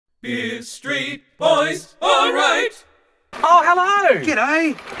BeerStreet boys, all right. Oh, hello.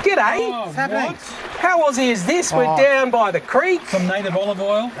 G'day. G'day. Oh, what's happening? How Aussie is this? We're down by the creek. Some native olive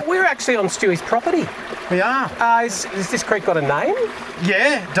oil. We're actually on Stewie's property. We are. Has this creek got a name?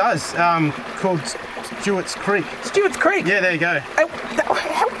 Yeah, it does. Called Stewart's Creek. Stewart's Creek? Yeah, there you go.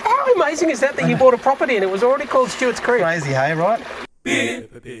 How amazing is that you bought a property and it was already called Stewart's Creek? Crazy, hey, right?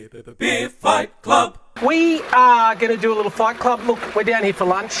 Beer Fight Club. We are going to do a little fight club. Look, we're down here for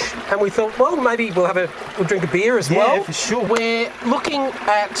lunch and we thought, well, maybe we'll drink a beer as well. Yeah, for sure. We're looking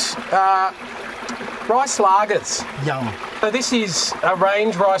at rice lagers. Yum. So this is a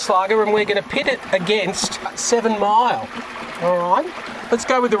Range rice lager and we're going to pit it against 7 Mile. All right, let's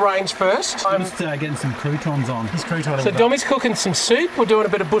go with the Range first. I'm just getting some croutons on. He's crouton. So Dommy's cooking some soup. We're doing a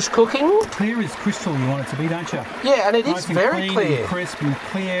bit of bush cooking. Clear as crystal you want it to be, don't you? Yeah, and it is Nice and very clean clear. and crisp and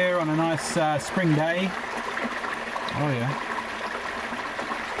clear on a nice spring day. Oh yeah.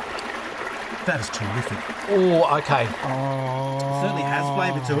 That is terrific. Oh, okay. Oh. Certainly has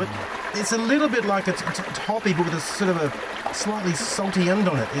flavour to it. It's a little bit like it's hoppy, but with a sort of a slightly salty end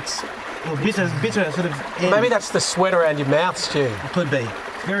on it. It's bitter sort of end. Maybe that's the sweat around your mouth, Stu. It could be.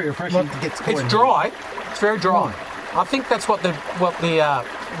 It's very refreshing. It's dry. It's very dry. I think that's what the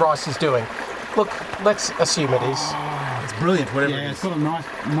rice is doing. Look, let's assume it is. It's brilliant, whatever Yeah, it it's is. got a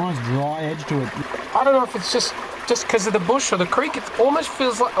nice dry edge to it. I don't know if it's just because of the bush or the creek. It almost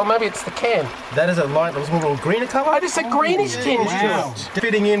feels like, or maybe it's the can. That is a light, it's more of a greener colour. Oh, just a greenish tinge wow. to it.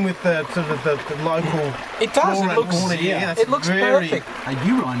 Fitting in with the sort of the local. It does. flora It and looks. fauna. Yeah, It looks perfect. A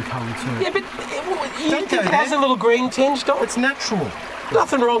urine colour to it. Yeah, but you Don't think go it has there. a little green tinge, Dom? It's natural.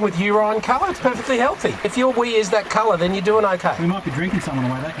 Nothing wrong with urine colour. It's perfectly healthy. If your wee is that colour, then you're doing okay. We might be drinking some on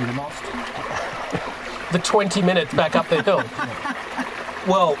the way back. We're lost. The 20 minutes back up the hill.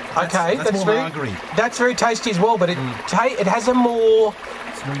 Well, okay, That's more very lagery. that's very tasty as well. But it has a more.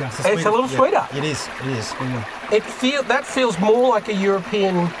 Sweeter. It's a little sweeter. It is. That feels more like a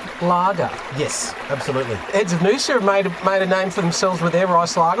European lager. Yes, absolutely. Heads of Noosa have made a name for themselves with their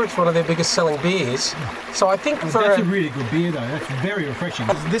rice lager. It's one of their biggest selling beers. So I think for That's a really good beer though. That's very refreshing.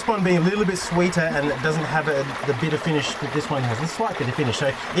 This one being a little bit sweeter and it doesn't have the bitter finish that this one has. A slight bitter finish.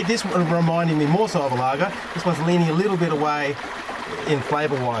 So this one reminding me more so of a lager. This one's leaning a little bit away in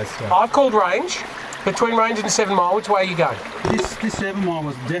flavour-wise. So. I've called Range. Between Range and 7 Mile, which way are you going? This 7 Mile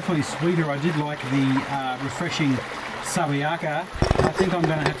was definitely sweeter. I did like the refreshing Sabayaka. I think I'm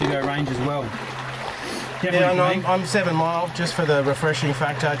going to have to go Range as well. Definitely Yeah, for me. and I'm 7 Mile just for the refreshing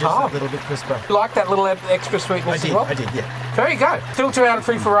factor, just a little bit crisper. You like that little extra sweetness as well? I did, yeah. There you go. Filter out and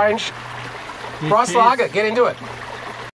free for Range. Rice Cheers. lager, get into it.